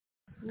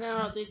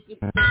No, they keep.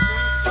 Take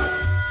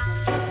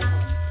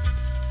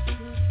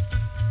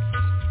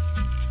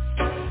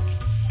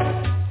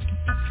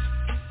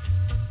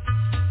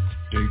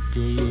a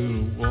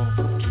little walk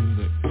to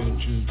the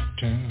edge of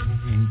town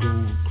and go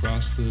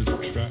across the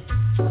track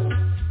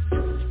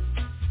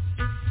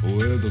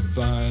where the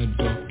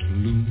viaduct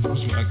looms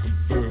like a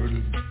bird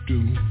of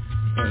doom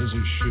as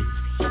it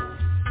shifts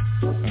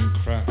and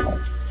cracks.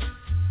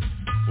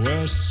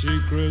 Where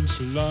secrets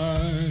lie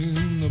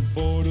in the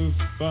border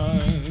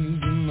fires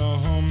and the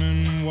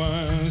humming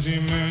wires.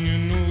 Yeah, man, you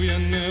know you're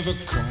never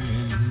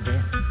coming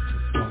back.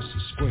 Past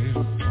the square,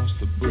 past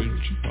the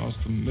bridge, past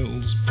the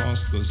mills,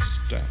 past the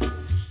stacks.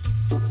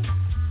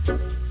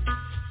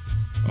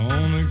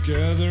 On a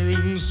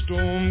gathering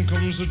storm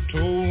comes a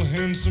tall,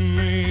 handsome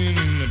man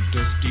in a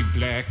dusty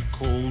black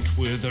coat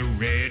with a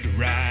red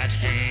right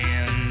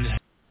hand.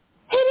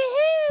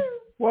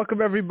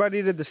 Welcome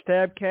everybody to the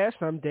Stabcast.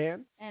 I'm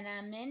Dan. And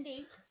I'm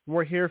Mindy.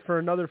 We're here for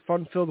another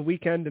fun-filled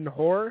weekend in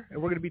horror, and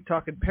we're going to be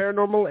talking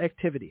Paranormal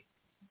Activity.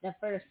 The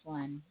first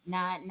one,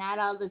 not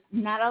all the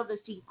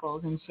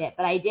sequels and shit.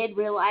 But I did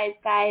realize,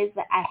 guys,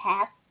 that I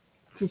have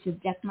to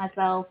subject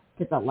myself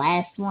to the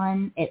last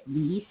one at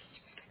least,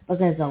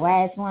 because the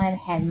last one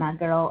had my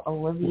girl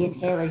Olivia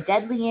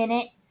Taylor-Dudley in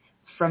it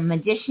from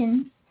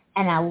Magicians,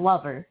 and I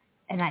love her,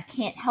 and I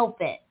can't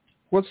help it.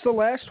 What's the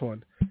last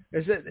one?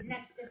 Is it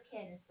Next of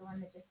Kin is the one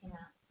that just came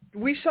out.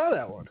 We saw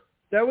that one.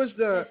 That was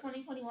the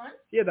 2021.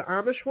 Yeah, the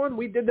Amish one.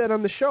 We did that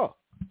on the show.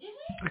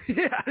 Mm-hmm.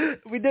 Yeah,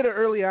 we did it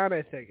early on.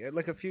 I think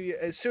like a few years,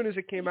 as soon as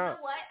it came out. You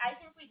know what? I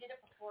think we did it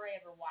before I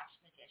ever watched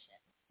Magicians.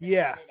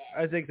 Yeah,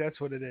 I think that's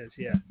what it is.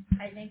 Yeah.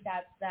 I think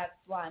that's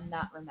why I'm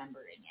not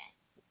remembering it.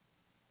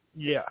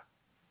 Yeah.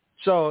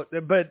 So,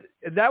 but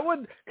that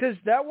one, because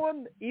that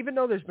one, even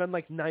though there's been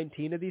like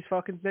 19 of these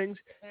fucking things,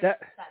 there's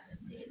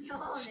 17.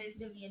 No, there's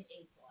going to be an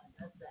 8th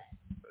one.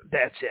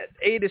 That's it.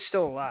 8 is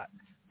still a lot.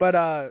 But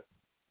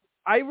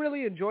I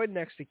really enjoyed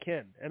Next of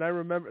Kin. And I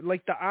remember,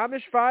 like, the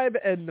Amish vibe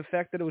and the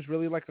fact that it was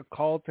really like a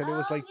cult and it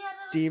was like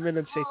demon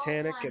and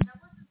satanic. And...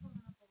 That wasn't the one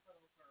with the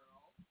little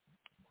girl.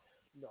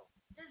 No.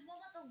 There's one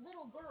with the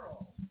little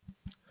girl.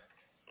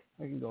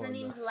 I can go Her on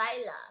name's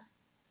Lila.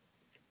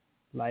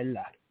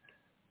 Lila.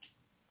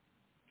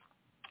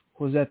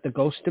 Was that the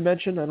Ghost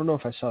Dimension? I don't know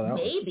if I saw that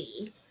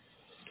Maybe.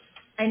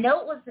 I know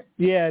it was...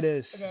 Yeah, it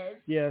is. It is?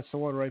 Yeah, it's the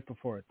one right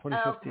before it,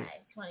 2015.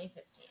 Okay,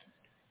 2015.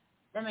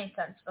 That makes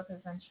sense,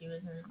 because then she was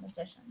in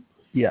Magicians.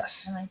 Yes.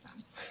 That makes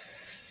sense.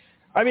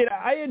 I mean,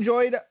 I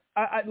enjoyed...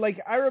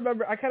 I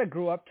remember I kind of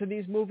grew up to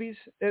these movies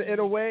in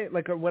a way.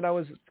 Like when I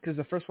was... Because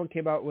the first one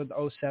came out with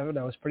 2007.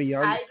 I was pretty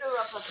young. I grew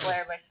up with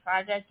Blair Witch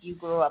Project. You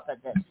grew up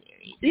with this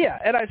series. Yeah,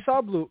 and I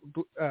saw Blue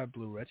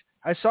Witch.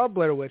 I saw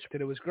Blair Witch,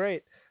 and it was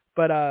great.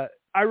 But...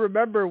 I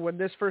remember when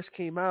this first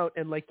came out,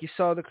 and like you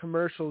saw the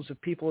commercials of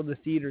people in the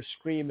theater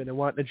screaming and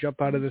wanting to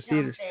jump out of the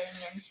theaters.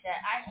 And shit.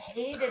 I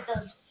hated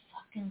those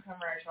fucking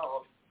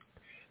commercials.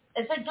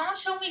 It's like, don't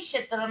show me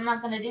shit that I'm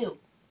not gonna do.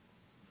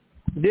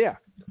 Yeah,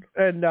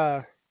 and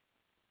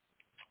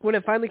when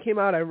it finally came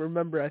out, I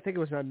remember I think it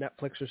was on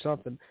Netflix or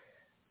something.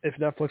 If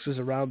Netflix was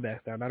around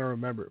back then, I don't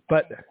remember.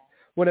 But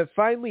when it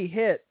finally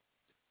hit,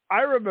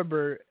 I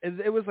remember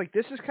it was like,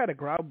 this is kind of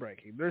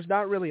groundbreaking. There's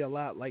not really a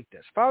lot like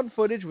this. Found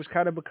footage was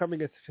kind of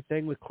becoming a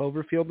thing with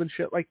Cloverfield and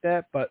shit like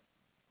that, but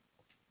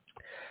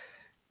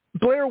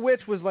Blair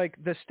Witch was like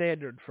the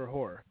standard for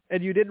horror,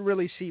 and you didn't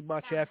really see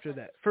much after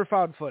that for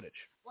found footage.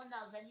 Well,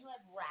 no, then you had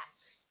Wreck.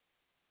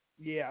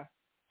 Yeah.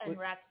 And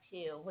Wreck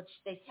 2, which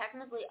they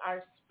technically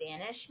are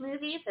Spanish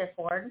movies. They're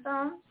foreign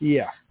films.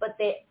 Yeah. But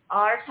they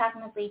are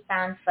technically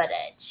found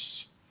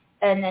footage.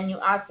 And then you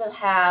also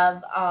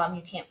have,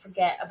 you can't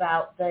forget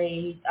about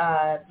the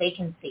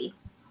Vacancy.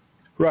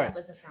 Right. That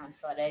was a found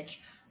footage.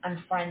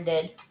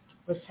 Unfriended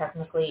was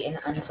technically an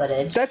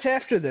unfootage. That's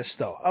after this,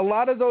 though. A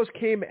lot of those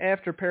came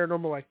after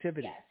Paranormal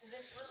Activity. Yeah, so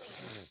this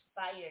really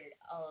inspired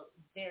a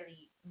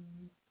very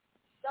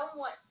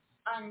somewhat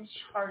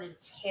uncharted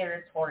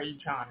territory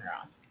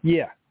genre.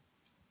 Yeah.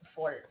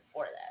 For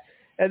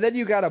that. And then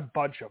you got a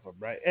bunch of them,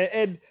 right?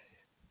 And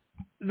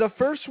the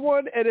first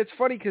one, and it's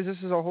funny because this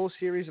is a whole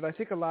series, and I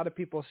think a lot of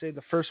people say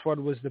the first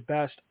one was the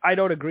best. I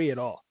don't agree at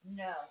all.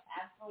 No,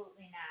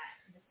 absolutely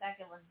not. The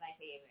second one's my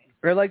favorite.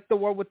 Or like the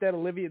one with that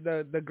Olivia,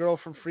 the girl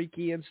from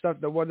Freaky and stuff,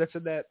 the one that's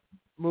in that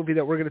movie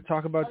that we're going to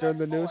talk about during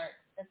the news.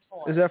 That's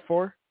 4. Is that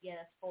 4? Yeah,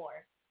 that's 4.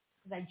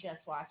 Because I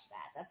just watched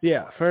that.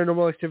 That's 4.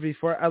 Paranormal Activity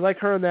 4. I like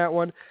her in that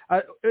one.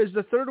 Is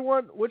the third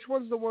one, which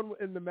one's the one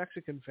in the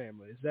Mexican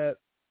family? Is that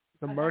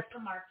the Mark? That's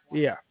the Mark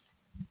one. Yeah.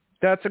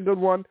 That's a good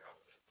one.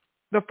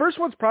 The first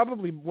one's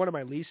probably one of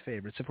my least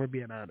favorites, if we're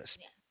being honest.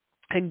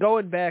 Yeah. And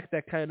going back,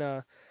 that kind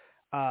of,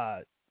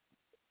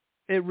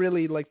 it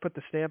really like put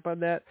the stamp on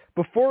that.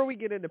 Before we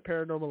get into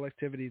Paranormal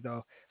Activity,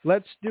 though,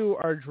 let's do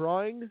our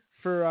drawing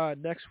for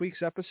next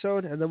week's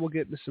episode, and then we'll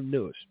get into some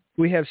news.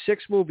 We have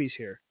 6 movies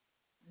here.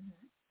 Mm-hmm.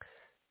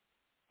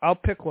 I'll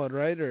pick one,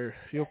 right? Or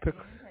you'll pick? You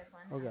can pick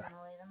one. Okay. I'm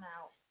gonna lay them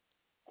out.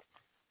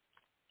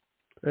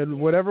 And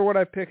whatever one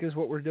I pick is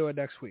what we're doing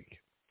next week.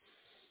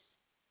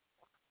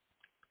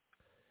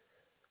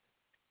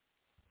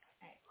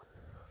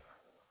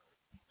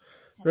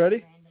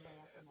 Ready?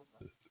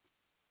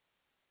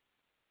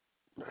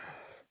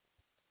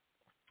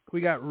 We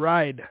got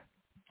Ride.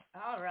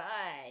 All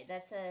right.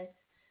 That's a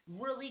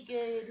really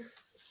good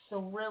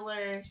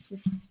thriller,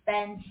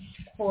 suspense,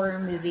 horror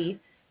movie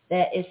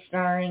that is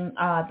starring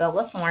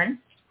Bella Thorne.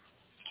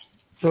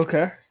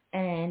 Okay.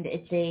 And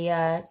it's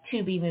a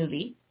Tubi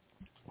movie.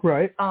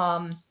 Right.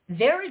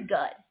 Very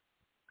good.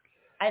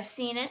 I've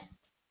seen it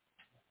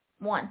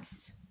once.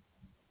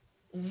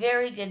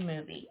 Very good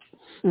movie.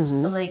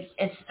 Mm-hmm. Like,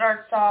 it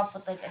starts off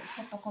with, like,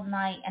 a typical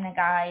night in a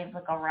guy's,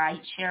 like, a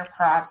ride-share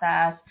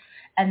process,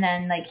 and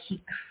then, like,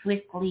 he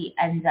quickly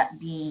ends up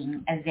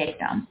being a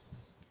victim.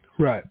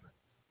 Right.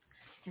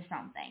 To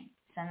something.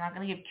 So I'm not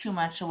going to give too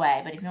much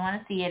away, but if you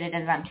want to see it, it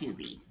is on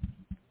Tubi.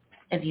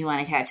 If you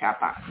want to catch up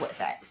with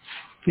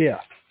it. Yeah.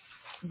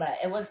 But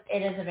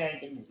it is a very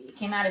good movie. It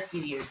came out a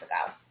few years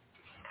ago.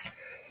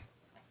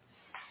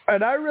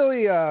 And I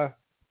really,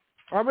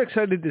 I'm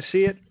excited to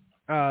see it.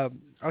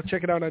 I'll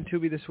check it out on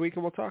Tubi this week,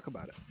 and we'll talk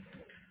about it.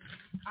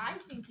 I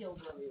think you'll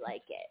really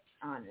like it,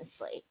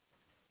 honestly.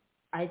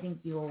 I think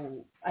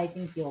you'll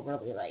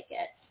really like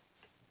it.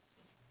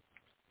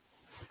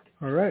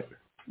 All right.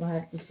 We'll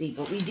have to see.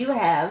 But we do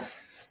have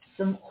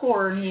some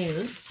horror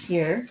news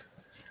here.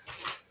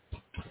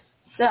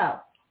 So,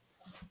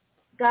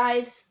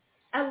 guys,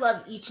 I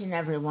love each and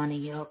every one of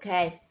you,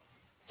 okay?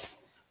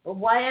 But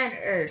why on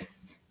earth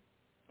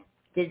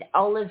did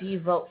all of you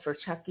vote for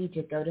Chucky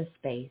to go to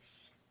space?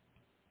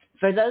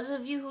 For those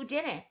of you who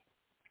didn't,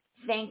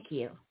 thank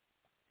you.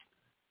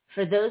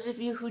 For those of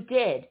you who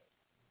did,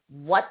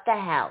 what the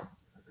hell?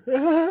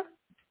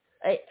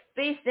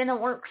 Space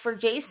didn't work for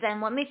Jason.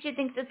 What makes you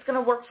think that's going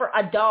to work for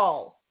a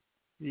doll?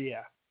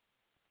 Yeah.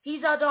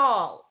 He's a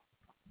doll.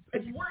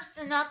 It's worse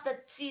enough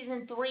that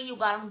season 3 you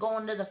got him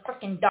going to the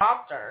freaking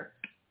doctor.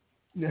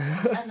 And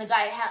the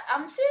guy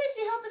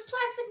seriously held his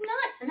plastic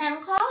nuts and had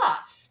him cough.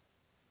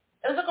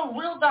 It was like a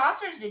real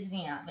doctor's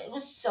exam. It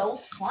was so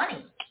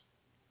funny.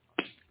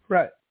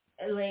 Right.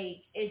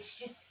 Like, it's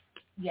just,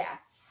 yeah.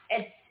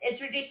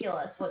 It's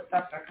ridiculous what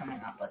stuff they're coming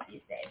up with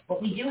these days.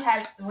 But we do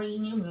have 3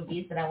 new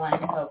movies that I wanted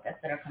to focus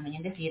that are coming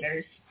into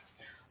theaters.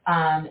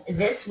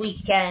 This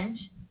weekend,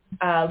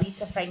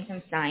 Lisa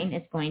Frankenstein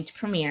is going to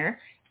premiere.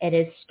 It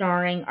is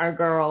starring our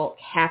girl,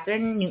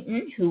 Catherine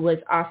Newton, who was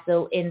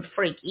also in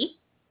Freaky.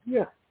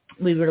 Yeah.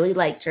 We really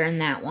liked her in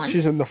that one.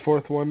 She's in the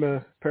 4th one,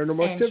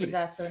 Paranormal Activity. And she's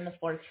also in the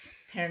 4th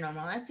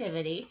Paranormal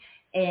Activity.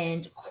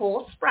 And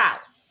Cole Sprouse,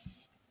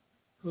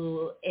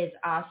 who is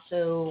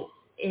also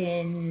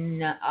in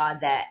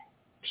that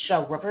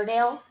show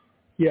Riverdale.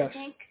 Yes. I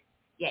think.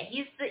 Yeah,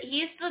 he's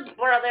the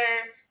brother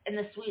in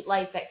The Sweet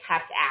Life that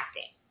kept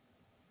acting,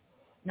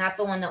 not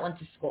the one that went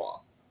to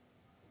school.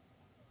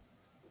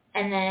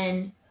 And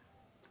then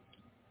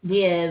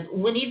we have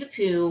Winnie the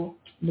Pooh,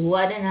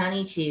 Blood and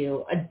Honey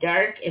 2, a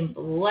dark and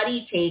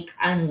bloody take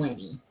on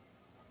Winnie.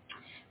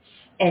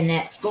 And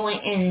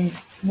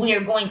we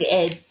are going to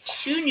add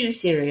 2 new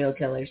serial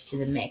killers to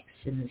the mix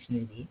in this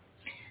movie.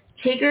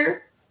 Tigger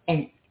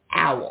and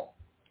Owl.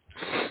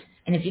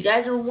 And if you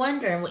guys are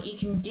wondering what you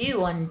can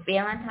do on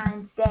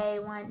Valentine's Day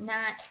and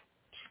whatnot,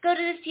 just go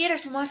to the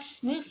theaters and watch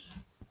this movie.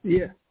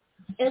 Yeah.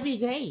 It'll be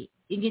great.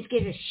 You can just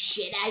get the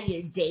shit out of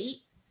your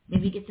date.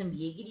 Maybe get some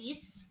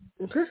yiggities.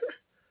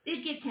 Be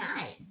a good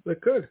time. They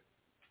could.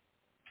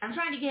 I'm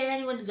trying to get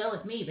anyone to go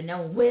with me, but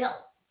no one will.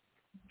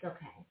 It's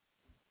okay.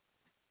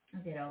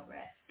 I'll get over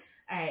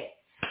it. All right.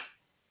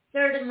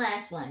 Third and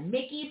last one,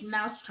 Mickey's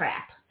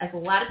Mousetrap. As a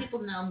lot of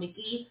people know,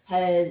 Mickey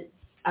has,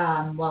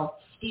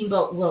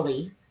 Steamboat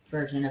Willie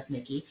version of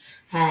Mickey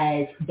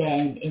has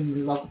been in the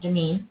local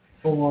domain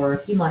for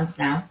a few months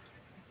now.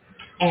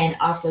 And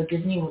also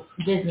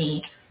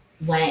Disney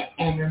went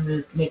and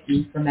removed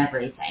Mickey from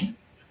everything.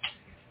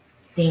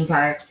 Theme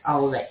parks,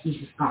 all of it. He's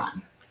just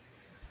gone.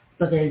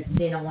 Because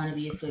they don't want to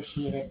be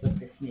associated with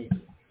this movie.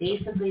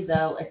 Basically,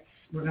 though,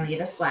 we're going to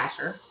get a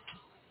slasher.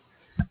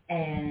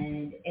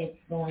 And it's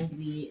going to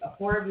be a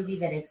horror movie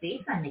that is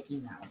based on Mickey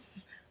Mouse,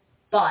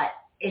 but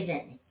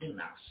isn't Mickey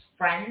Mouse.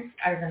 Friends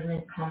are going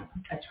to become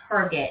a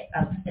target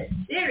of a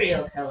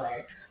serial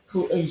killer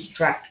who is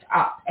dressed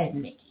up as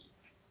Mickey.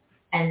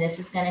 And this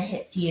is going to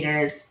hit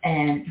theaters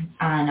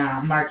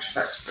on March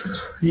 1st.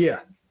 Yeah.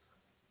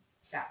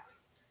 So,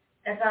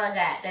 that's all I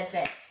got. That's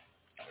it.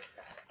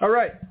 All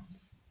right.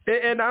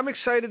 And I'm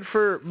excited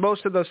for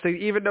most of those things,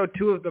 even though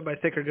 2 of them I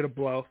think are going to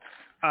blow.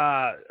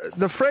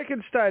 The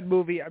Frankenstein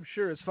movie, I'm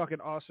sure, is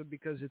fucking awesome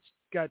because it's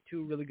got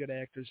 2 really good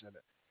actors in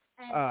it.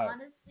 And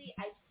honestly,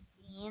 I've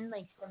seen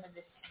like some of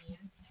the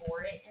scenes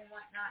for it and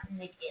whatnot,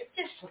 and it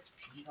just looks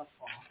beautiful.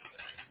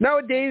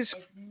 Nowadays,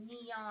 it's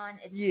neon,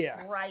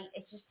 it's bright,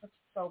 it just looks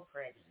so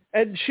pretty.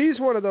 And she's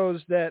one of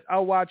those that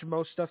I'll watch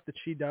most stuff that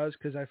she does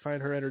because I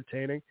find her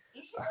entertaining.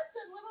 She's a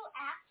little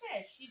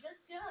actress. She does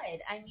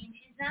good. I mean,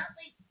 she's not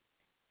like.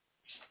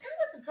 She's kind of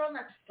like the girl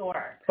next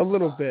door. A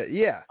little bit,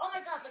 yeah. Oh my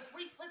God, like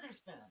Reese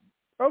Witherspoon.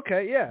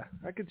 Okay, yeah,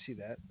 I could see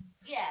that.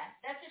 Yeah,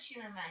 that's what she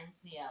reminds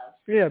me of.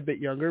 Yeah, a bit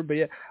younger, but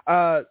yeah. She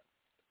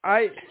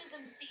was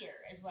in theater,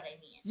 is what I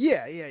mean.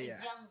 Yeah.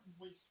 Young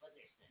Reese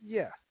Witherspoon.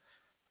 Yeah.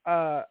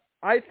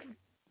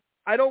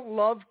 I don't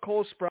love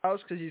Cole Sprouse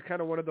because he's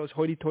kind of one of those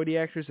hoity-toity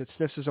actors that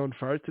sniffs his own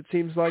farts, it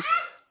seems like.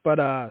 But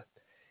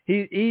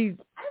he I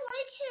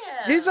like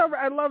him. he's all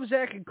right. I love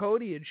Zach and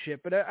Cody and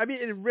shit. But I mean,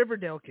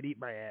 Riverdale could eat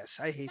my ass.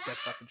 I hate that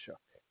fucking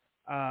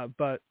show.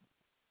 But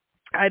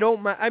I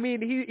don't mind. I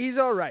mean, he's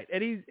all right,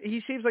 and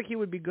he seems like he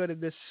would be good in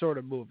this sort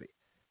of movie.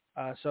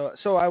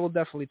 So I will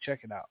definitely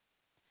check it out.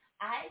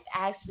 I've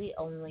actually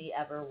only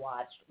ever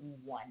watched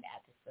one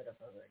episode of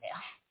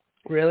Riverdale.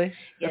 Really?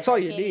 Yes, That's all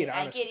you need,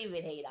 I honestly. can't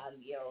even hate on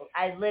you.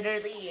 I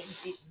literally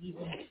didn't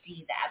even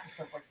see the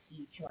episode where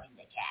he joined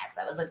the cast.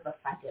 That was like the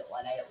second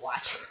one I didn't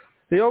watch.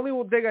 The only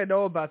thing I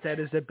know about that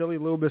is that Billy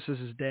Loomis is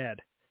his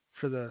dad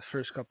for the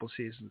first couple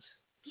seasons.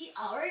 Skeet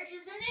Ulrich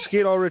is in it?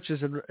 Skeet Ulrich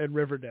is in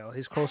Riverdale.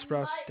 He's Cole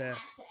Sprouse's dad. I have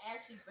to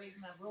actually break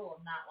my rule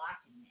of not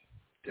watching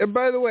it. And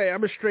by the way,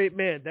 I'm a straight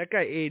man. That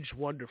guy aged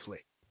wonderfully.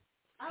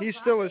 He's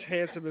still as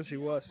handsome as he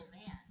was.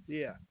 Man.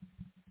 Yeah.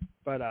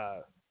 But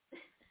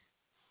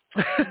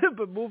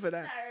but moving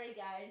on. Sorry,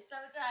 guys.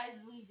 Sometimes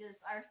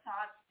our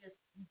thoughts just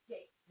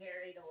get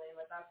carried away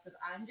with us because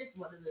I'm just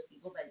one of those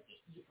people that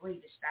get easily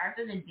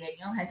distracted, and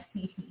Daniel has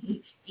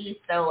ADHD,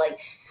 so like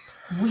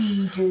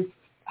we just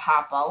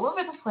hop all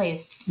over the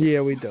place.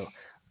 Yeah, we do.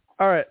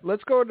 All right,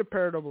 let's go into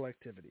Paranormal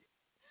Activity.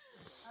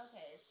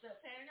 Okay, so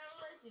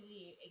Paranormal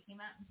Activity, it came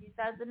out in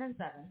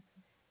 2007,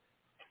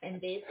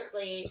 and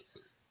basically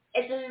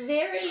it's a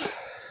very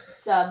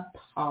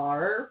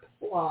subpar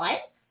plot.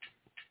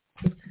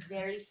 It's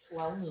very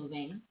slow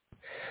moving.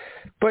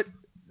 But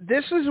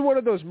this is one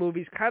of those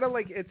movies, kind of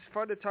like it's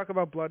fun to talk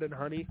about Blood and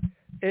Honey.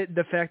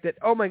 The fact that,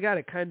 oh my God,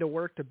 it kind of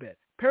worked a bit.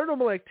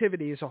 Paranormal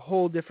Activity is a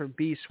whole different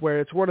beast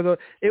where it's one of those.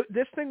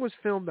 This thing was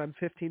filmed on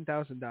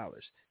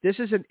 $15,000. This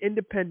is an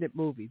independent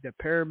movie that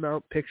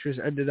Paramount Pictures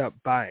ended up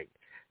buying.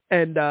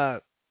 And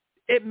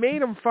it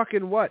made them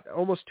fucking what?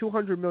 Almost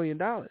 $200 million.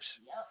 Yep.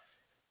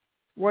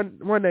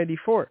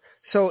 194.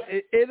 So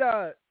yep. It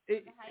was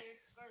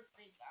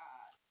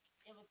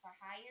the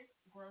highest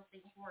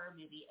grossing horror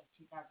movie of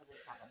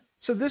 2007.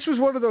 So this was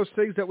one of those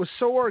things that was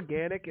so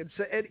organic, and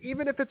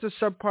even if it's a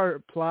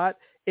subpar plot,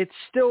 it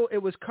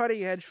was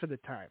cutting edge for the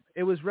time.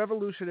 It was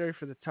revolutionary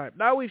for the time.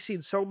 Now we've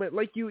seen so many,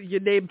 like you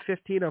named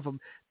 15 of them.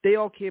 They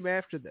all came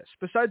after this.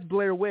 Besides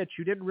Blair Witch,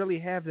 you didn't really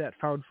have that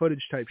found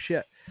footage type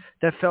shit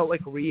that felt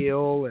like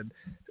real. And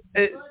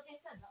like I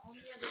said, the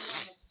only other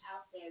one that's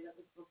out there that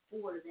was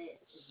before this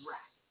is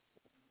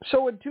Wreck.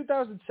 So in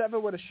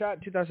 2007 when it's shot,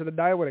 in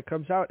 2009 when it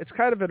comes out, it's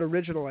kind of an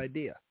original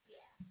idea.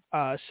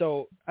 Yeah.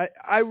 So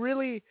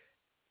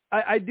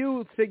I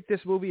do think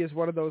this movie is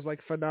one of those like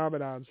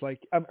phenomenons.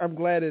 Like I'm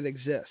glad it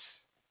exists.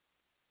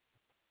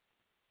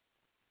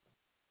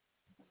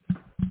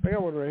 I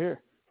got one right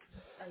here.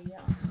 Oh yeah.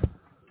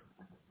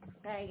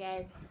 Sorry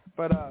guys.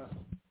 But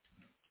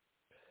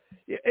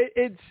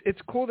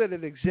it's cool that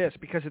it exists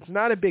because it's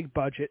not a big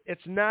budget.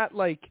 It's not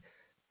like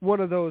one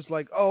of those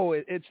like, oh,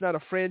 it's not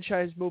a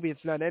franchise movie.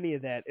 It's not any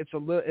of that. It's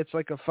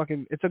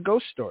a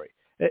ghost story.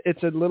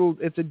 It's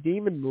a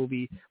demon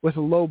movie with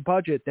a low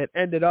budget that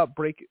ended up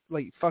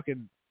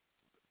fucking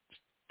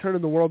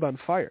turning the world on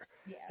fire.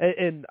 Yeah.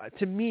 And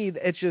to me,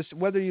 it's just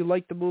whether you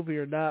like the movie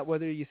or not,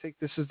 whether you think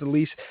this is the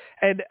least.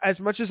 And as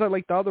much as I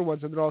like the other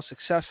ones and they're all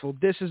successful,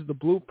 this is the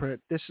blueprint.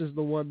 This is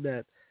the one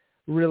that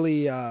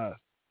really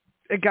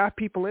it got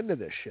people into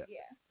this shit. Yeah.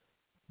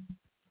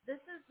 This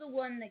is the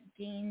one that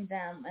gained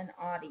them an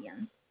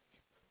audience.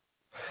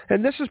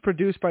 And this is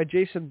produced by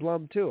Jason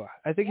Blum too.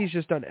 I think he's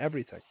just done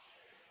everything.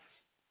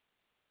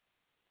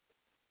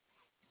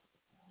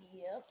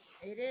 Yep,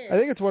 it is. I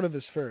think it's one of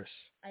his first.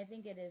 I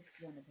think it is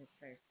one of his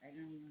first. I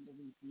don't even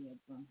believe he had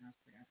Blumhouse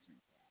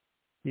Productions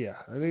yet. Yeah,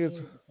 I think it's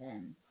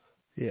 10.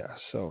 Yeah,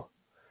 so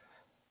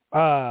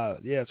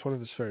yeah, it's one of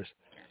his first.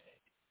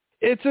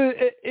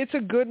 It's a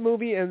good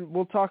movie and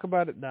we'll talk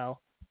about it now.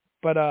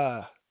 But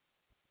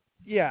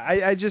yeah,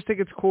 I just think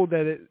it's cool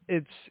that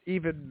it's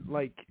even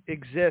like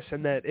exists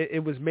and that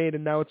it was made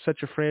and now it's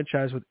such a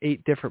franchise with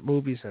 8 different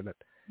movies in it.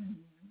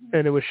 Mm-hmm.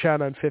 And it was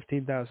shot on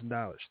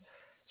 $15,000.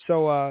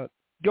 So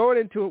going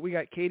into it, we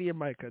got Katie and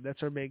Micah.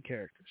 That's our main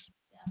characters.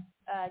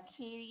 Yeah.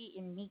 Katie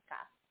and Mika.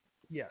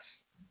 Yes.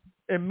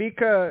 And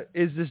Mika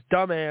is this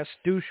dumbass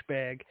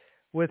douchebag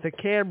with a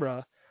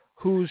camera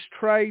who's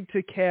trying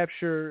to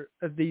capture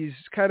these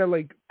kind of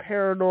like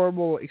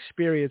paranormal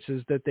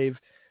experiences that they've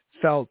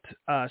felt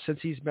since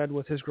he's been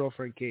with his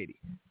girlfriend Katie.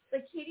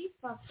 But Katie's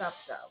fucked up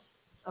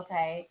though.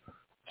 Okay?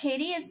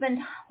 Katie has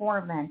been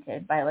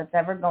tormented by what's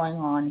ever going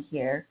on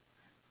here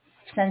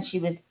since she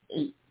was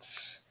 8.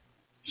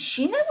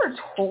 She never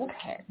told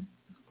him.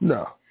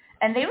 No.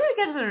 And they were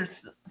together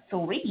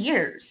 3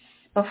 years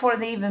before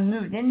they even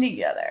moved in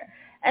together.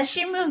 And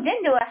she moved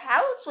into a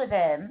house with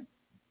him,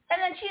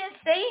 and then she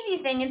didn't say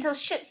anything until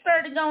shit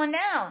started going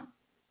down.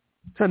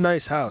 It's a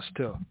nice house,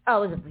 too.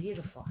 Oh, it was a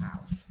beautiful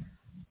house.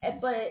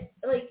 But,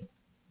 like,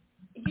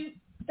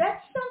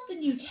 that's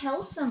something you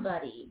tell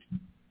somebody.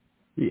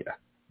 Yeah.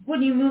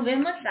 When you move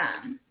in with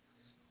them.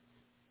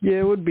 Yeah,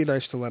 it would be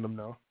nice to let them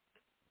know.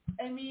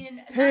 I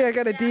mean... Hey, I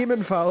got a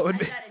demon following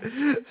me. I got a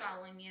demon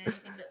following me and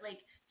everything, but, like,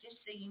 just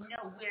so you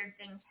know weird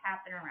things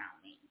happen around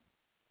me.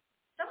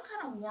 Some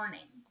kind of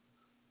warning.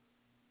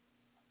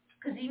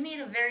 Because he made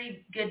a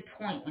very good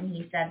point when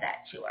he said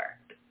that to her.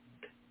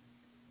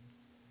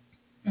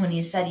 When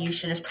he said you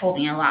should have told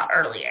me a lot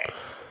earlier.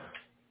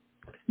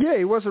 Yeah,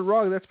 he wasn't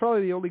wrong. That's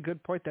probably the only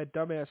good point that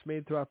dumbass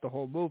made throughout the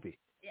whole movie.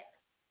 Yeah.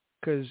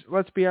 Because,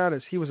 let's be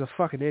honest, he was a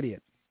fucking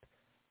idiot.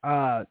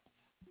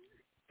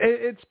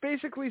 It's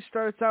basically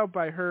starts out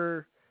by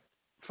her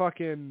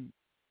fucking,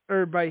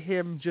 or by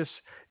him just,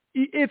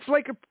 it's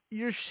like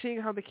you're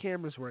seeing how the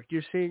cameras work.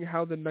 You're seeing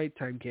how the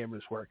nighttime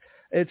cameras work.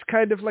 It's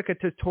kind of like a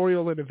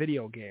tutorial in a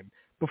video game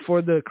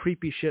before the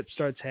creepy shit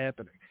starts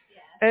happening.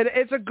 Yeah. And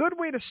it's a good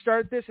way to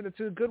start this, and it's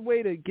a good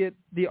way to get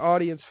the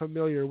audience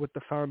familiar with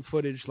the found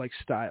footage like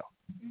style.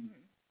 Mm-hmm.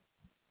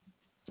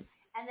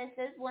 And this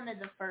is one of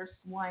the first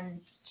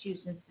ones, too,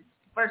 since it's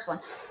the first one.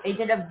 They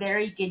did a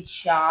very good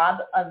job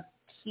of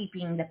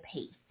keeping the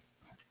pace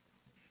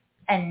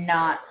and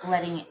not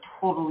letting it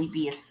totally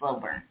be a slow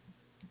burn.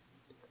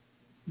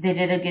 They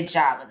did a good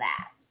job of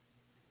that.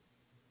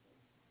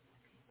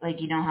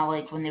 Like, you know how,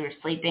 like, when they were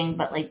sleeping,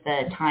 but, like,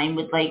 the time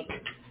would, like,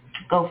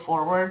 go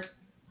forward?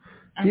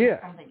 Until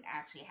something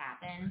actually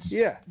happened?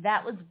 Yeah.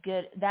 That was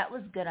good. That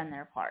was good on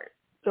their part.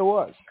 It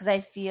was. Because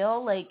I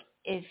feel like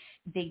if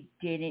they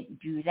didn't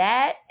do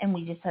that and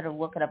we just had to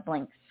look at a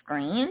blank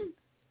screen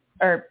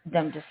or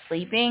them just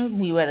sleeping,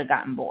 we would have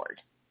gotten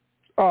bored.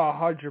 Oh,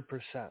 100%.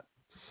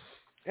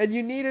 And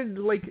you needed,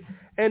 like,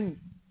 and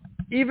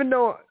even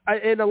though,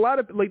 and a lot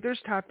of, like, there's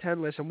top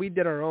 10 lists, and we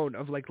did our own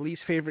of, like,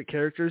 least favorite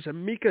characters,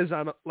 and Mika's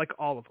on, like,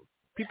 all of them.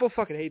 People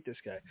fucking hate this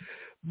guy.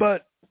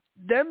 But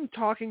them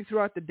talking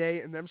throughout the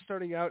day and them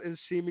starting out as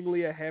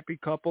seemingly a happy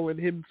couple and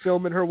him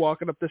filming her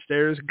walking up the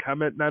stairs and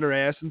commenting on her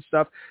ass and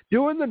stuff,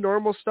 doing the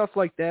normal stuff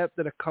like that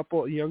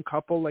a young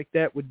couple like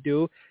that would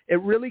do,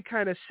 it really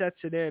kind of sets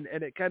it in,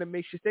 and it kind of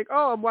makes you think,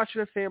 oh, I'm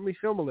watching a family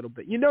film a little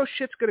bit. You know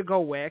shit's going to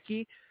go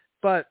wacky,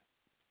 but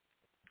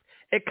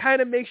it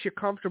kind of makes you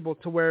comfortable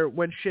to where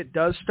when shit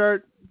does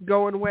start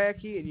going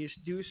wacky and you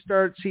do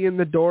start seeing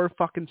the door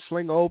fucking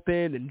sling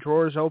open and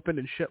drawers open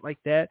and shit like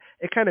that,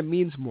 it kind of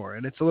means more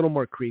and it's a little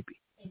more creepy.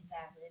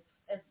 Exactly.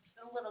 It's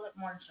a little bit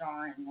more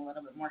jarring, a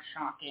little bit more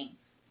shocking.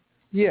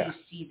 Yeah. To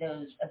see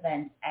those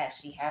events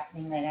actually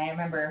happening. Like, I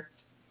remember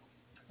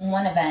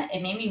one event,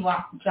 it made me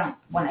jump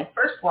when I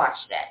first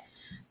watched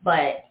it,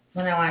 but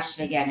when I watched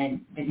it again,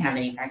 it didn't have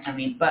any effect on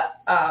me.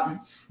 But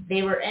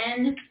they were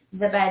in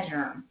the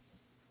bedroom,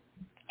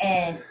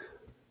 and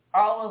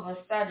all of a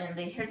sudden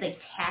they heard like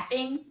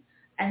tapping,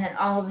 and then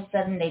all of a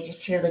sudden they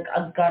just hear like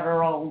a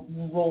guttural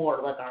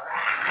roar, like a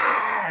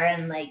rah,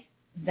 and like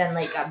then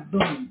like a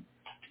boom.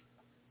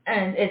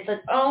 And it's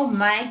like, oh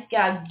my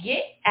God,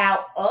 get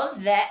out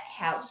of that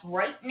house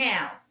right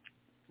now.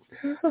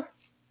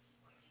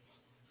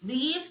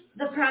 Leave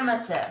the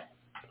premises.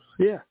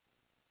 Yeah.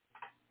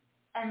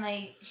 And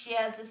like, she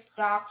has this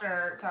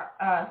doctor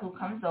who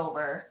comes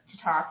over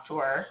to talk to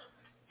her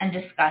and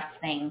discuss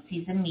things.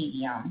 He's a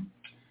medium.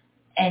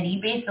 And he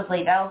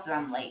basically tells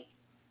them, like,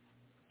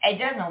 it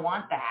doesn't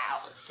want the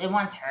house. It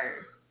wants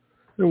her.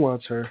 It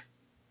wants her.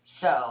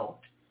 So,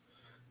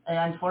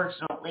 and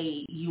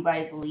unfortunately, you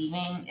guys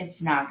leaving,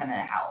 it's not going to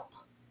help.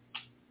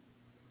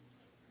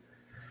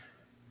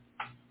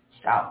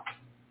 So.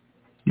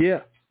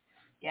 Yeah.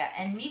 Yeah,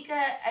 and Mika's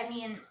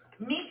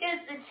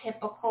the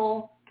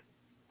typical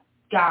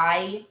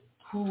guy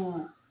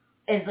who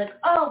is like,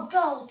 oh,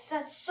 ghosts,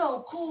 that's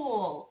so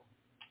cool.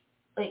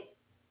 Like,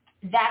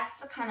 that's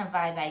the kind of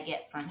vibe I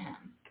get from him.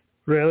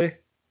 Really?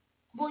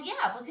 Well,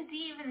 yeah, because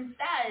he even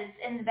says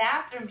in the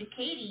bathroom to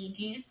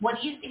Katie, what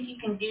do you think you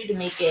can do to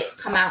make it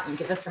come out and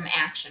give us some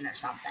action or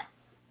something?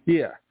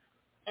 Yeah.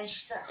 And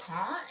she's like,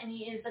 huh? And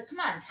he is like, come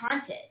on, it's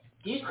haunted.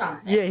 Do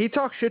something. Yeah, he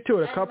talked shit to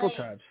it a couple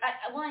times.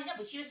 I know,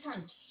 but she was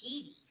telling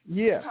Katie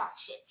to talk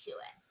shit to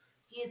it.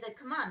 He is like,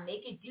 come on,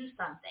 make it do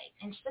something.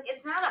 And she's like,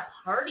 it's not a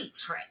party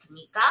trick,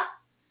 Mika.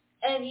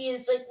 And he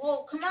is like,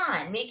 well, come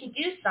on, make it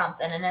do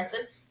something. And I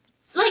said,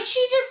 like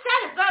she just said,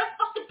 it's not a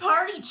fucking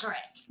party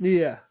trick.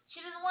 Yeah. She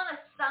doesn't want to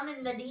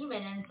summon the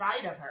demon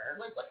inside of her.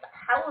 Like, what the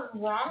hell is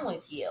wrong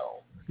with you?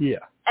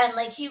 Yeah. And,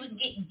 like, he would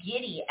get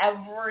giddy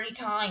every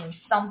time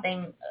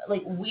something,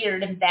 like,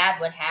 weird and bad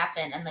would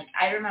happen. And, like,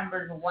 I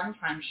remember the one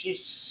time she was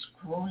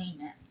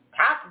screaming,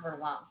 top of her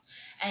lungs.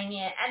 I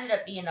mean, it ended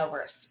up being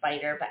over a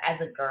spider, but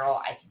as a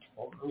girl, I can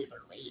totally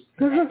relate.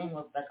 That thing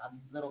looked like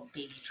a little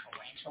baby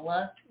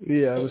tarantula.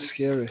 Yeah, it was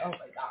scary. Oh,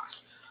 my gosh.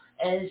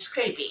 It's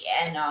creepy.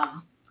 And,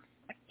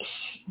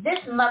 this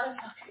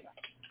motherfucker,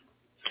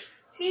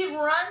 he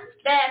runs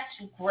back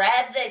to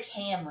grab the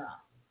camera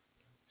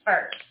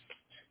first.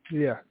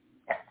 Yeah.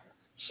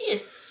 She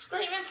is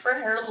screaming for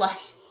her life.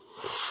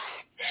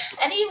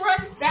 And he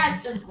runs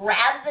back to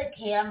grab the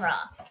camera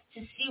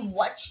to see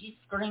what she's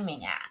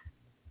screaming at.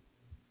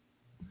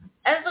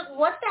 And I was like,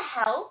 what the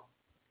hell?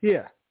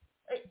 Yeah.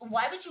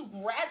 Why would you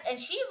grab? And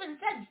she even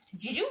said,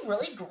 did you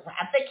really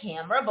grab the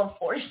camera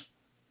before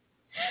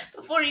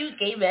you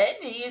came in?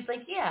 And he was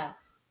like, yeah.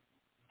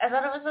 I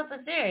thought it was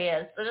something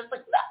serious. But it's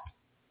like, no.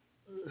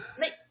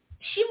 Like,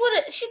 She could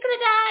have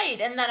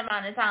died in that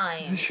amount of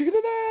time. She could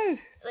have died.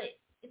 Like,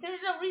 there's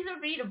no reason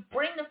for you to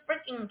bring the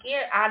freaking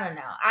gear. I don't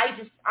know.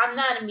 I'm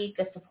not a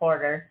Mika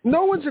supporter.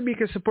 No one's a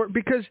Mika support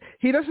because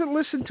he doesn't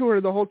listen to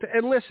her the whole time.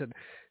 And listen,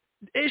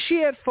 is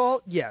she at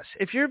fault? Yes.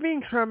 If you're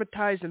being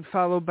traumatized and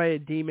followed by a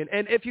demon,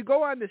 and if you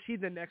go on to see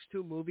the next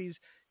two movies,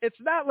 it's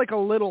not like a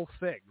little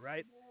thing,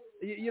 right?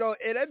 You know,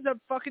 it ends up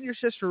fucking your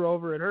sister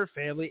over and her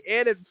family,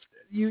 and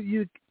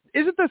you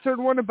isn't the third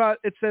one about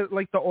it's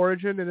like the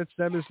origin and it's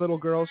them as little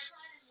girls?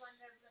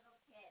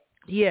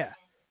 Yeah.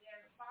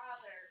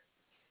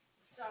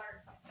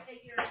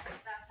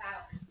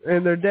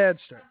 And their dad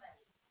starts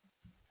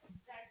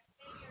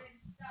figuring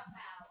stuff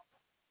out,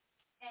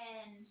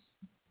 and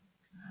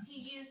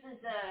he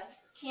uses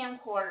a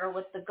camcorder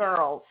with the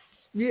girls.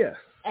 Yeah.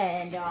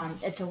 And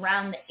it's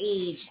around the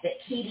age that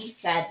Katie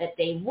said that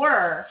they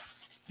were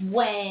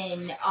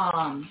when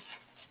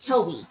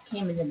Toby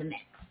came into the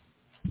mix.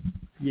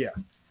 Yeah.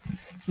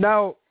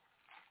 Now,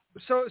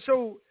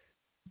 so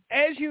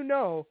as you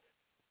know,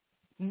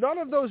 none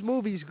of those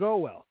movies go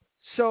well.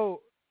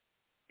 So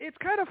it's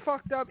kind of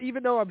fucked up,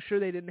 even though I'm sure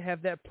they didn't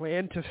have that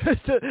plan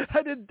to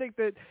I didn't think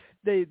that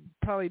they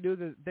probably knew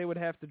that they would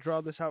have to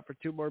draw this out for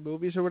 2 more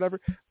movies or whatever.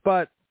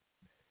 But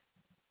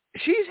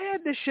she's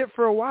had this shit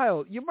for a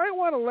while. You might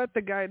want to let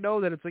the guy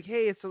know that it's like,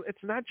 hey,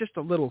 it's not just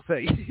a little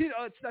thing. You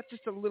know, it's not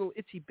just a little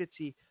itsy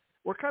bitsy.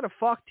 We're kind of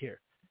fucked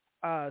here.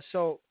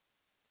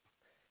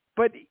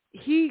 But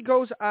he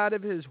goes out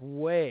of his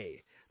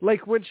way.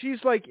 Like when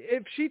she's like,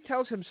 if she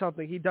tells him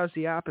something, he does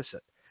the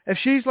opposite. If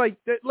she's like,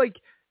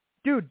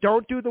 dude,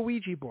 don't do the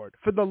Ouija board.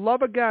 For the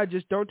love of God,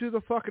 just don't do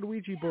the fucking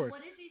Ouija board.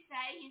 What does he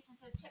say? He's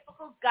just a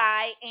typical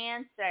guy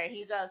answer.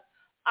 He goes,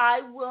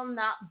 I will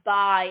not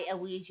buy a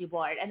Ouija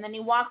board. And then he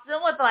walks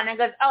in with one and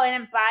goes, oh, I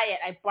didn't buy it.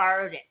 I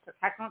borrowed it. So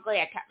technically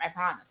I kept my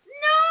promise.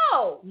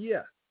 No!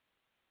 Yeah.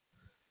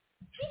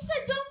 He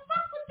said, don't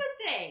fuck with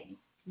the thing.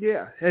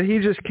 Yeah, and he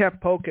just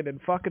kept poking and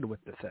fucking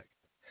with the thing.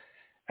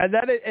 And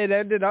then it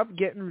ended up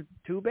getting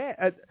too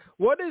bad.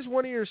 What is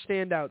one of your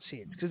standout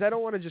scenes? Because I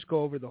don't want to just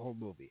go over the whole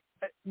movie.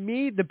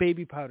 Me, the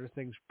baby powder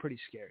thing's pretty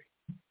scary.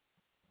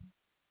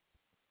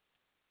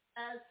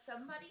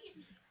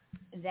 Somebody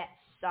that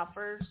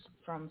suffers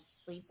from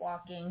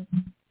sleepwalking,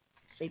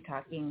 sleep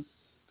talking,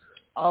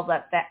 all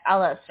that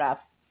stuff.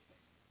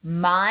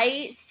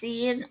 My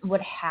scene would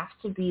have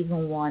to be the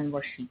one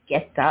where she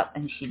gets up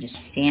and she just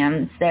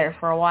stands there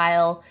for a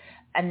while,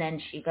 and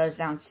then she goes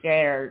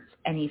downstairs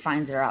and he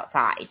finds her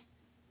outside.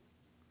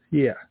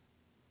 Yeah.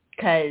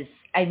 Because,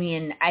 I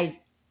mean,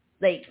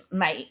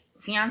 my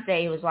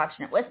fiance who was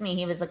watching it with me,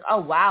 he was like,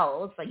 oh, wow, it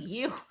looks like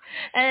you.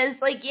 And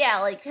it's like, yeah,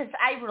 like, because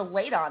I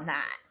relate on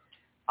that.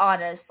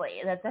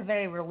 Honestly, that's a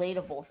very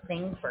relatable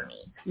thing for me.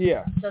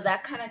 Yeah. So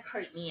that kind of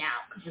creeped me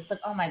out because it's like,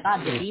 oh my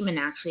God, the demon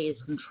actually has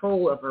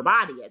control of her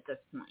body at this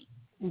point.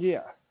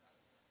 Yeah.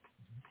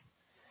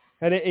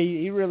 And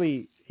he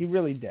really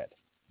did.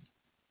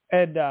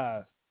 And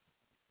I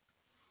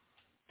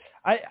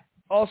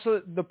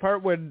also the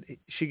part when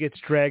she gets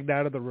dragged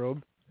out of the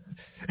room.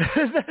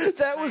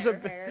 that was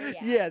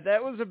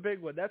that was a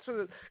big one. That's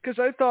what because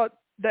I thought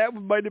that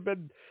might have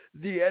been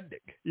the ending.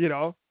 You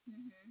know.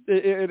 Mm-hmm.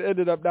 It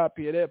ended up not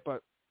being it,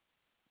 but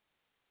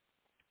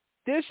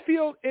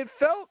it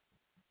felt,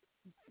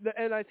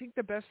 and I think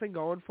the best thing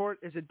going for it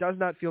is it does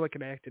not feel like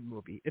an acted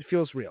movie. It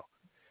feels real.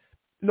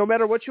 No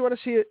matter what you want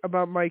to see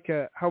about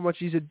Micah, how much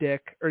he's a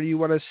dick, or you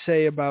want to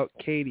say about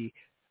Katie,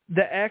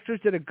 the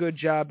actors did a good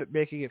job at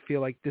making it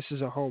feel like this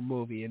is a home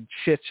movie and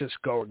shit's just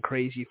going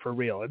crazy for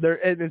real. And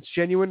it's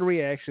genuine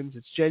reactions,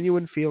 it's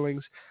genuine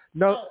feelings.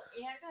 No. Oh,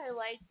 and I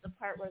liked the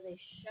part where they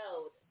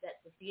showed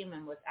that the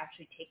demon was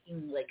actually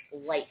taking like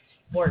life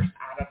force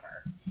out of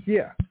her.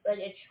 Yeah. Like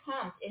it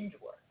chomped into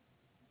her.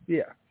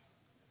 Yeah.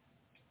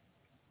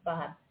 Go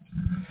ahead.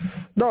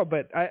 No,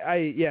 but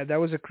that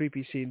was a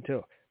creepy scene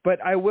too. But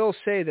I will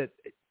say that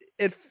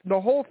the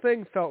whole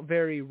thing felt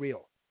very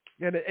real,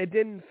 and it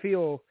didn't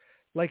feel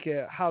like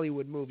a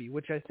Hollywood movie,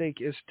 which I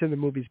think is to the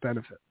movie's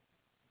benefit.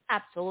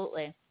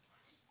 Absolutely.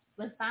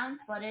 With found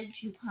footage,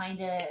 you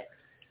kind of,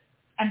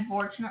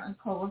 unfortunately,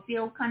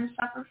 Cloverfield kind of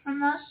suffers from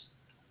this.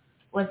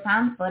 With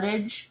found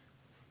footage,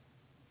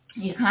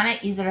 you kind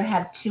of either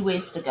have 2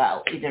 ways to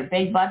go, either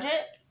big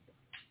budget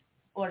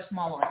or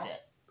small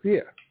budget.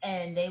 Yeah.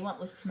 And they went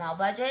with small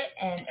budget,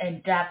 and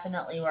it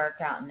definitely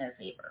worked out in their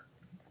favor.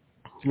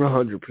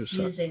 100%.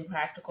 Using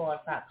practical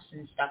effects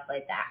and stuff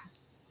like that.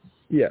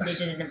 Yeah. They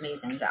did an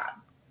amazing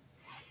job.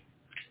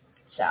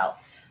 So,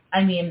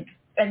 I mean,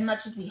 as much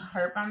as we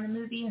harp on the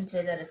movie and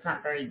say that it's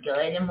not very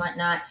good and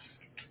whatnot,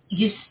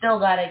 you still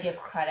got to give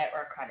credit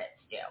where credit's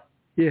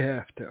due. You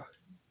have to.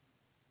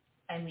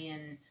 I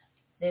mean,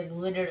 they've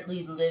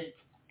literally lived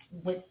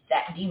with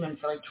that demon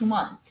for like 2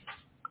 months.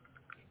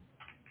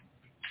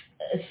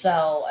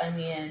 So, I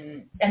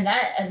mean, and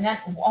that,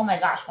 oh my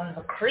gosh, one of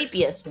the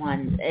creepiest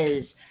ones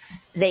is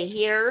they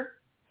hear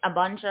a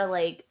bunch of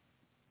like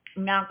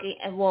knocking,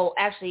 well,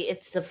 actually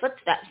it's the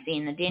footsteps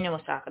scene that Daniel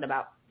was talking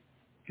about.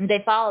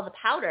 They follow the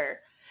powder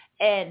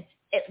and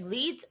it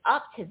leads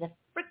up to the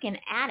freaking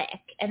attic,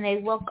 and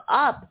they look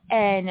up,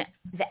 and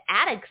the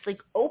attic's like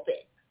open.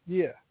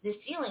 Yeah. The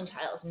ceiling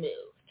tiles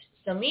moved.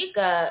 So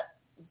Mika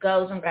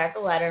goes and grabs a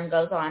ladder and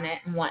goes on it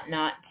and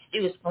whatnot to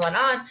see what's going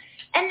on.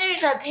 And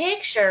there's a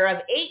picture of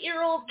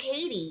 8-year-old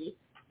Katie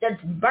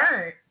that's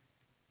burnt,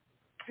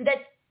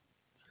 that's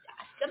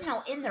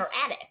somehow in their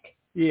attic.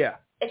 Yeah.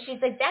 And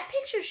she's like, that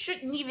picture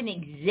shouldn't even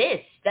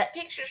exist. That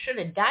picture should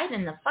have died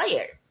in the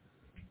fire.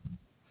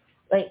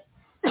 Like,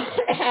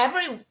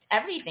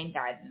 everything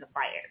died in the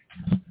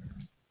fire.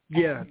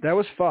 Yeah, that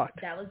was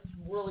fucked. That was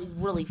really,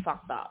 really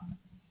fucked up.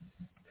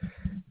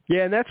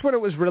 Yeah, and that's when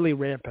it was really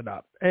ramping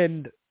up.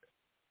 And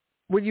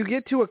when you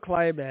get to a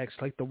climax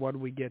like the one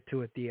we get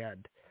to at the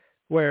end,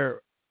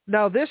 where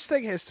now this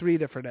thing has 3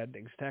 different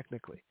endings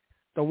technically.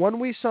 The one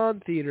we saw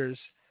in theaters,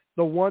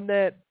 the one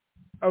that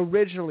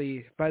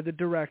originally by the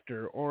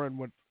director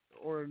Oren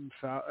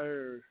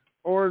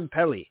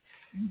Peli,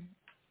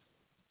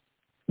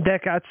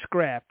 that got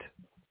scrapped,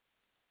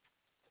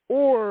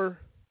 or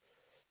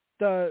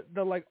the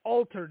like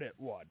alternate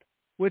one,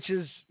 which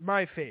is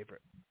my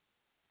favorite.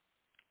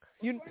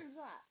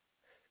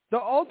 The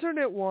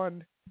alternate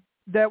one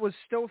that was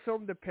still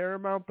filmed at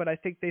Paramount, but I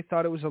think they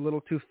thought it was a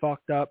little too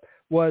fucked up,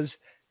 was,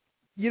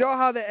 you know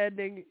how the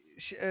ending,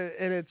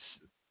 and it's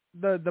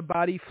the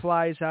body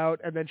flies out,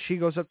 and then she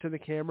goes up to the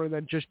camera and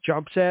then just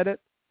jumps at it?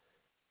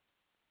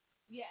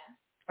 Yeah.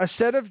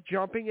 Instead of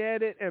jumping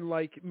at it and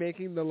like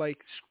making the like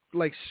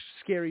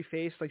scary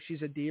face like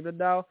she's a demon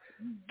now,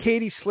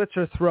 Katie slits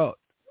her throat.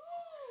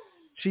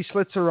 She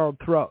slits her own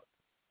throat.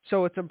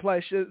 So it's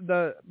implied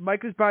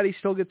Micah's body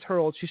still gets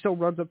hurled. She still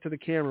runs up to the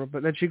camera,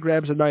 but then she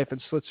grabs a knife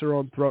and slits her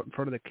own throat in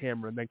front of the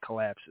camera and then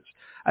collapses.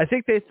 I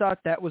think they thought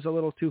that was a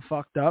little too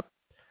fucked up.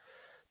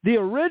 The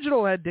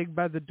original ending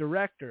by the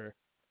director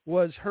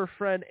was her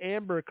friend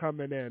Amber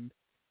coming in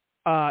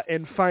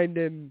and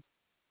finding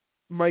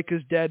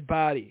Micah's dead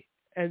body.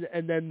 And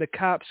then the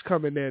cops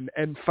coming in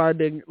and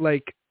finding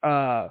like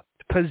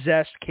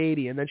possessed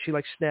Katie, and then she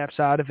like snaps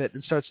out of it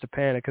and starts to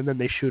panic, and then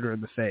they shoot her in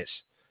the face.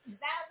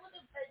 That would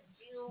have been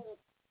too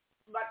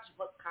much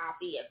of a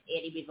copy of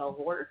Amityville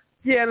Horror.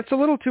 Yeah, and it's a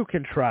little too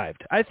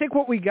contrived. I think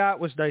what we got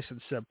was nice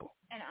and simple.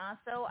 And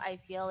also, I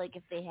feel like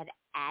if they had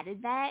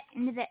added that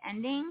into the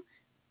ending,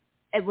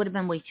 it would have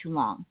been way too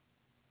long.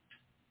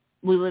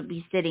 We would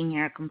be sitting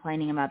here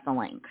complaining about the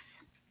length.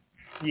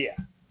 Yeah.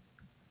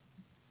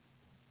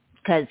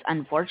 Because,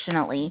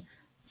 unfortunately,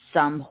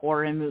 some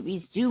horror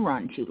movies do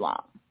run too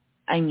long.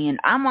 I mean,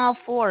 I'm all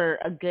for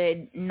a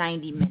good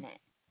 90-minute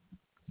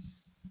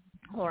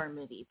horror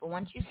movie, but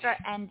once you start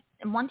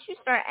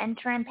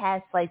entering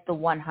past like the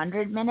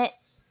 100-minute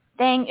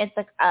thing, it's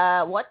like,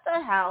 what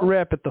the hell?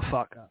 Wrap it the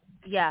fuck up.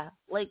 Yeah,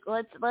 like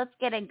let's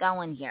get it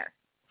going here.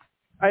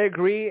 I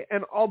agree,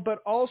 but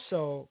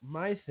also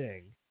my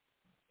thing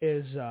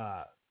is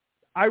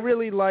I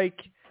really like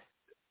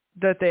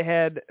that they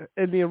had,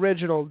 in the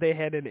original, they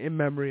had an in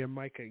memory of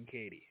Micah and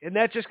Katie. And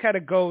that just kind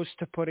of goes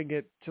to putting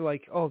it to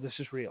like, oh, this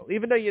is real.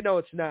 Even though you know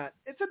it's not.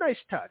 It's a nice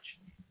touch.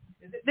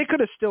 They could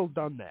have still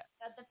done that.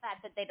 That's the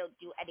fact that they don't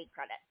do any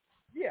credits.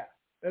 Yeah,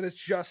 and it's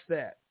just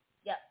that.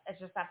 Yep, it's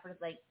just that for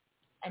like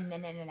a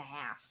minute and a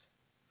half.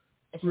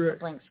 It's just a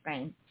blank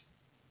screen.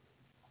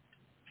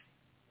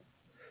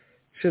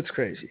 Shit's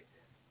crazy.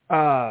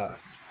 What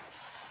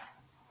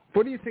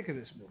do you think of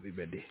this movie,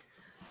 Mindy?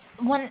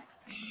 When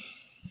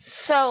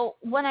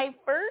I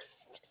first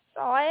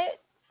saw it,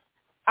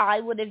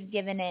 I would have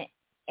given it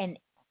an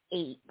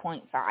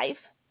 8.5.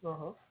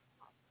 Uh-huh.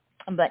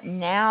 But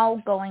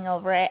now going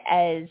over it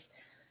as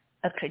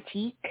a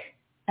critique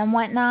and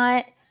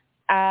whatnot,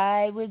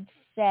 I would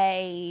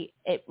say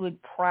it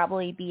would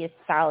probably be a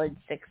solid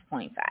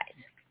 6.5.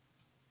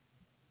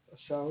 A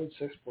solid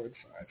 6.5.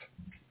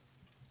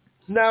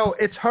 Now,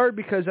 it's hard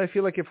because I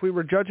feel like if we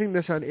were judging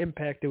this on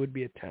impact, it would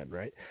be a 10,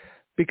 right?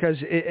 Because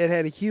it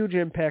had a huge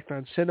impact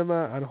on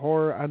cinema, on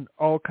horror, on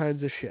all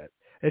kinds of shit.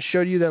 It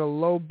showed you that a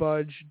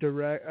low-budget,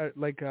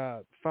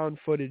 found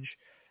footage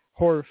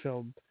horror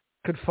film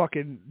could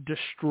fucking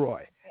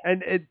destroy.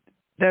 And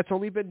that's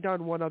only been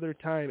done one other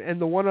time, and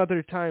the one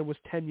other time was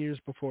 10 years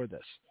before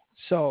this.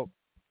 So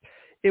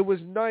it was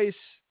nice.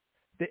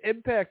 The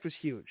impact was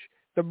huge.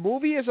 The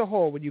movie as a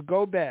whole, when you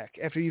go back,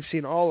 after you've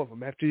seen all of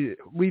them,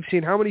 we've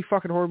seen how many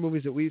fucking horror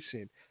movies that we've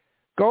seen,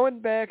 going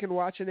back and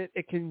watching it,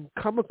 it can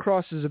come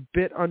across as a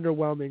bit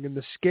underwhelming, and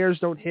the scares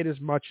don't hit as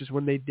much as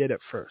when they did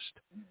at first.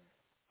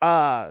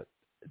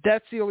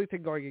 That's the only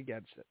thing going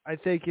against it. I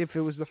think if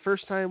it was the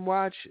first time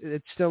watch,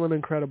 it's still an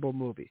incredible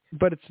movie,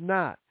 but it's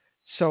not.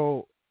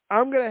 So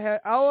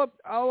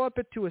I'll up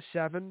it to a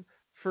 7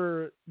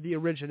 for the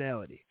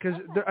originality,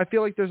 because I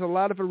feel like there's a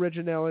lot of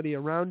originality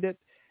around it,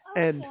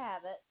 and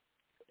have it.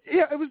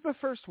 Yeah, it was the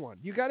first one.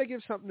 You got to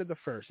give something to the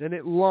first, and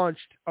it launched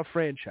a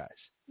franchise.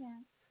 Yeah.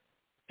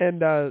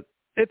 And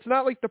it's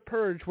not like The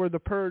Purge, where The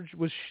Purge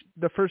was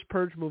the first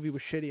Purge movie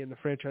was shitty, and the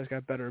franchise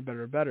got better and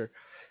better and better.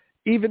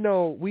 Even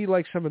though we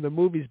like some of the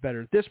movies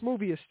better, this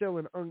movie is still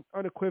an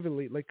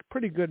unequivocally like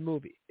pretty good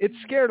movie. It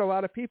scared a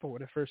lot of people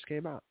when it first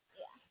came out.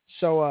 Yeah.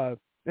 So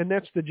And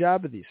that's the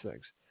job of these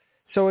things.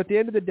 So at the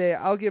end of the day,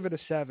 I'll give it a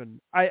 7.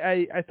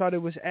 I thought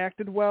it was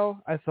acted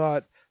well. I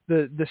thought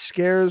the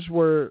scares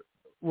were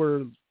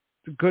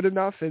good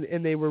enough,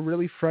 and they were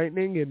really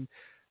frightening. And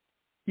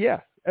yeah,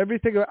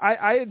 everything.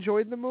 I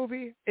enjoyed the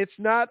movie. It's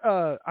not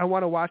I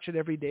want to watch it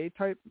every day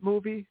type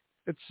movie.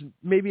 It's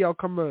maybe I'll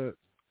come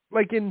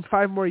like in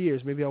 5 more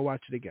years, maybe I'll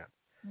watch it again.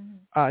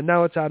 Mm-hmm.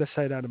 Now it's out of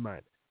sight, out of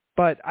mind.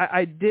 But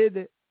I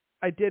did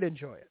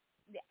enjoy it.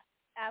 Yeah,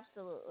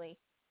 absolutely.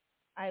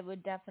 I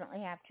would definitely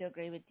have to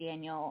agree with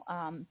Daniel.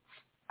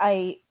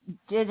 I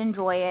did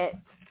enjoy it.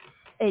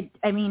 It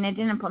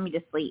didn't put me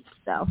to sleep,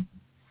 so.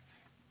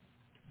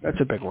 That's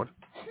a big one.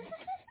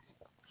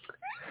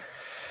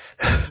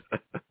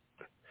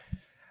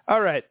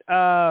 All right.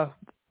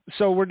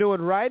 So we're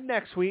doing Ride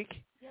next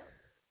week. Yep.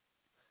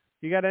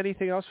 You got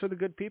anything else for the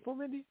good people,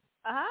 Mindy?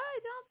 I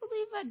don't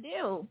believe I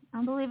do.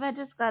 I believe I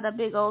just got a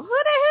big old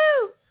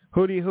hooty-hoo.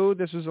 Hooty-hoo.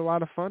 This was a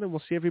lot of fun, and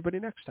we'll see everybody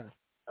next time.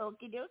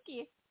 Okie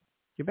dokie.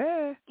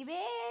 Goodbye. Goodbye.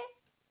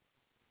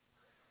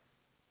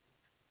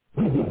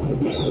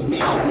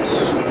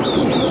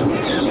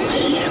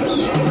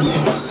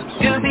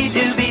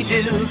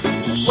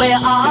 Dooby-dooby-doo, where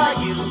are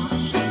you?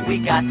 We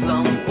got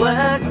some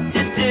work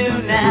to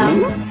do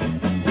now.